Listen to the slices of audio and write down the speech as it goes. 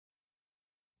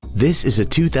This is a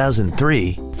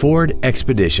 2003 Ford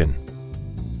Expedition.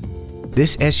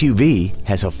 This SUV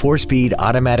has a 4-speed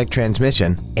automatic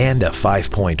transmission and a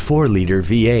 5.4-liter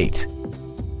V8.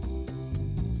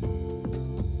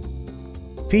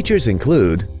 Features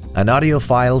include an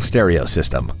audiophile stereo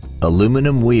system,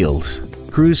 aluminum wheels,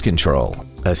 cruise control,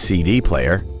 a CD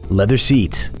player, leather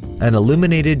seats, an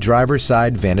illuminated driver's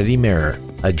side vanity mirror,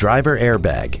 a driver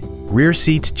airbag, rear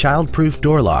seat child-proof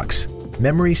door locks,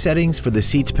 memory settings for the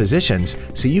seat's positions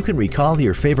so you can recall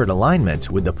your favorite alignments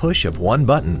with the push of one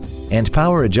button, and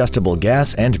power-adjustable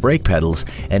gas and brake pedals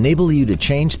enable you to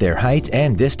change their height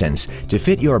and distance to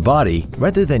fit your body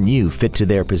rather than you fit to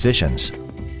their positions.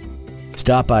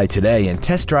 Stop by today and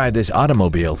test drive this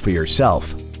automobile for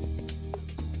yourself.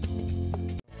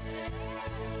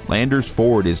 Landers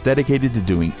Ford is dedicated to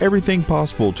doing everything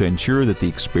possible to ensure that the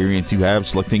experience you have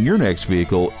selecting your next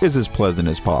vehicle is as pleasant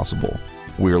as possible.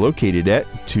 We are located at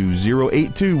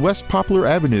 2082 West Poplar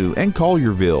Avenue in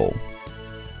Collierville.